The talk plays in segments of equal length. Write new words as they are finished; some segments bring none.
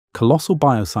Colossal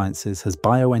Biosciences has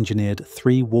bioengineered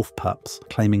 3 wolf pups,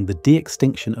 claiming the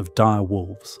de-extinction of dire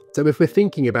wolves. So if we're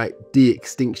thinking about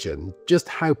de-extinction, just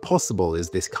how possible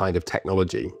is this kind of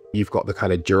technology? You've got the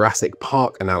kind of Jurassic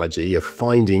Park analogy of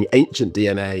finding ancient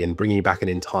DNA and bringing back an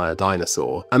entire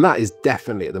dinosaur. And that is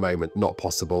definitely at the moment not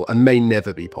possible and may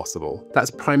never be possible.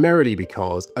 That's primarily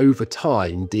because over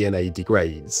time, DNA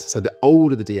degrades. So the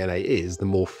older the DNA is, the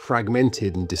more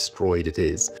fragmented and destroyed it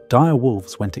is. Dire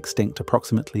wolves went extinct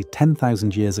approximately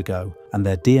 10,000 years ago, and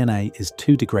their DNA is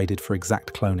too degraded for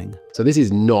exact cloning. So this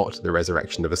is not the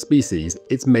resurrection of a species,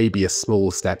 it's maybe a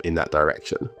small step in that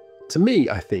direction. To me,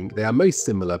 I think they are most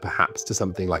similar perhaps to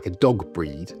something like a dog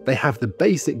breed. They have the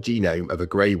basic genome of a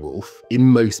grey wolf in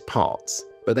most parts,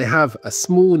 but they have a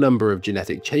small number of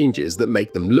genetic changes that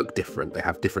make them look different. They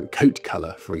have different coat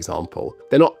colour, for example.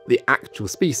 They're not the actual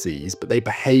species, but they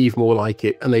behave more like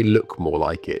it and they look more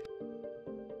like it.